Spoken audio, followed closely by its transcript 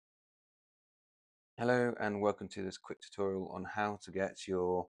Hello and welcome to this quick tutorial on how to get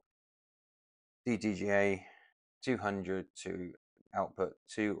your DJI-200 to output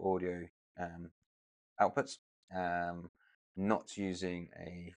two audio outputs, not using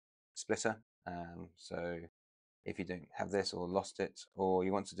a splitter. So if you don't have this or lost it, or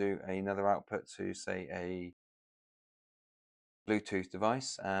you want to do another output to say a Bluetooth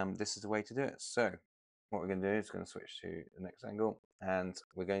device, this is the way to do it. So what we're going to do is going to switch to the next angle, and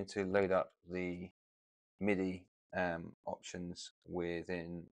we're going to load up the MIDI options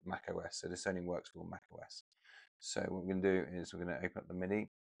within macOS. So this only works for macOS. So what we're going to do is we're going to open up the MIDI,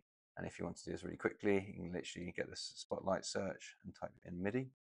 and if you want to do this really quickly, you can literally get this spotlight search and type in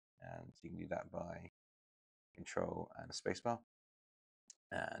MIDI, and you can do that by Control and a spacebar,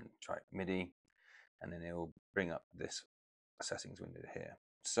 and try MIDI, and then it will bring up this settings window here.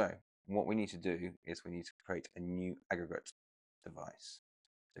 So what we need to do is we need to create a new aggregate device.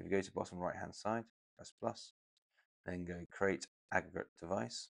 So if you go to bottom right hand side, press plus, then go create aggregate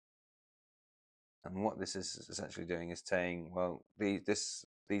device. And what this is essentially doing is saying, well, these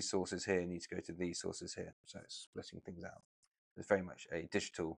sources here need to go to these sources here. So it's splitting things out. It's very much a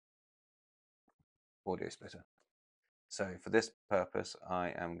digital audio splitter. So for this purpose,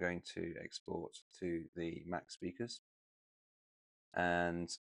 I am going to export to the Mac speakers. And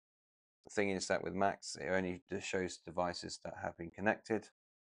the thing is that with Macs, it only just shows devices that have been connected.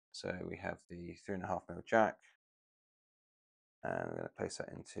 So we have the 3.5mm jack, and I'm going to place that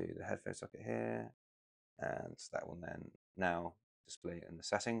into the headphone socket here, and that will then now display in the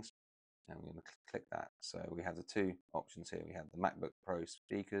settings, and we're going to click that. So we have the two options here. We have the MacBook Pro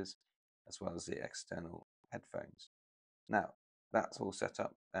speakers as well as the external headphones. Now that's all set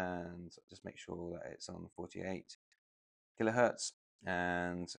up, and just make sure that it's on 48 kilohertz,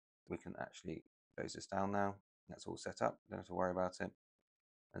 and we can actually close this down now. That's all set up, don't have to worry about it.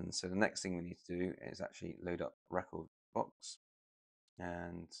 And so the next thing we need to do is actually load up Rekordbox,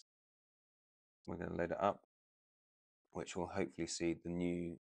 and we're going to load it up, which will hopefully see the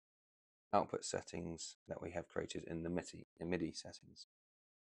new output settings that we have created in the MIDI settings.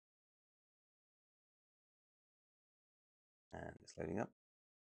 And it's loading up.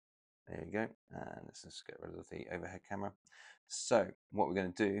 There we go. And let's just get rid of the overhead camera. So what we're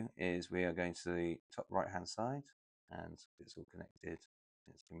going to do is we are going to the top right hand side, and it's all connected.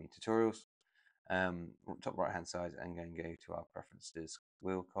 It's giving me tutorials. Top right hand side, and going to go to our preferences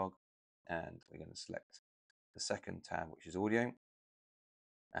wheel cog, and we're going to select the second tab, which is audio.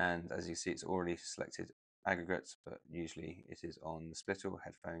 And as you see, it's already selected aggregates, but usually it is on the splitter or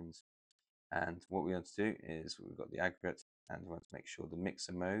headphones. And what we want to do is we've got the aggregate, and we want to make sure the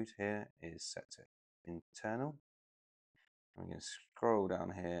mixer mode here is set to internal. I'm going to scroll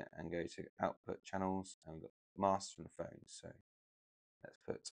down here and go to output channels, and we've got master and phones. So let's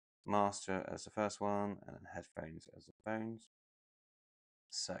put master as the first one, and then headphones as the phones.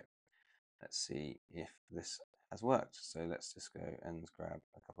 So let's see if this has worked. So let's just go and grab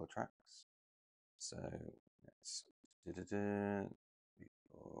a couple of tracks. So let's record, and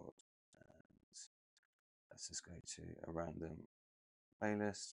let's just go to a random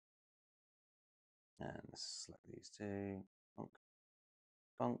playlist, and let's select these two, bonk,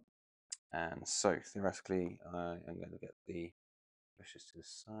 bonk. And so theoretically, I am going to get the pushes to the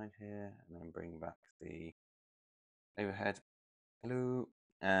side here, and then bring back the overhead. Hello.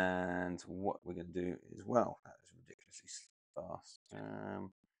 And what we're going to do is, well, that is ridiculously fast.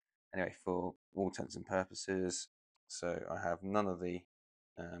 Anyway, for all intents and purposes, so I have none of the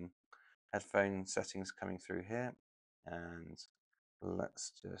headphone settings coming through here, and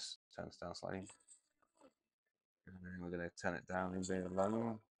let's just turn this down slightly, and then we're going to turn it down in very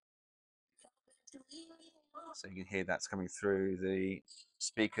low, so you can hear that's coming through the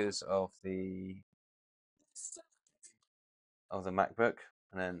speakers of the MacBook,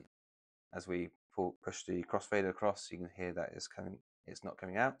 and then as we push the crossfader across, you can hear that it's not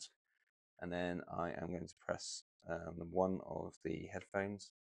coming out. And then I am going to press one of the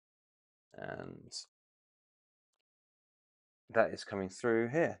headphones, and that is coming through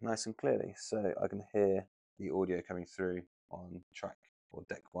here nice and clearly. So I can hear the audio coming through on track or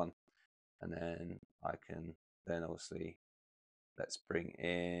deck 1, and then I can then obviously, let's bring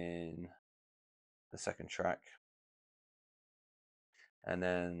in the second track, and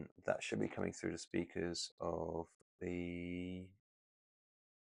then that should be coming through the speakers of the,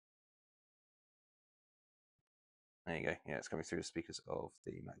 there you go, yeah, it's coming through the speakers of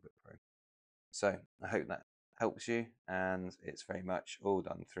the MacBook Pro. So I hope that helps you, and it's very much all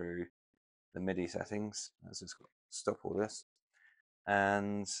done through the MIDI settings. Let's just stop all this,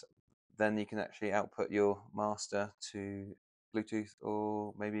 and then you can actually output your master to Bluetooth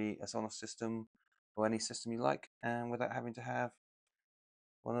or maybe a Sonos system or any system you like, and without having to have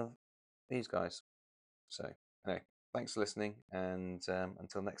one of these guys. So anyway, thanks for listening, and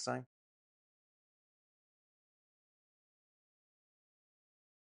until next time.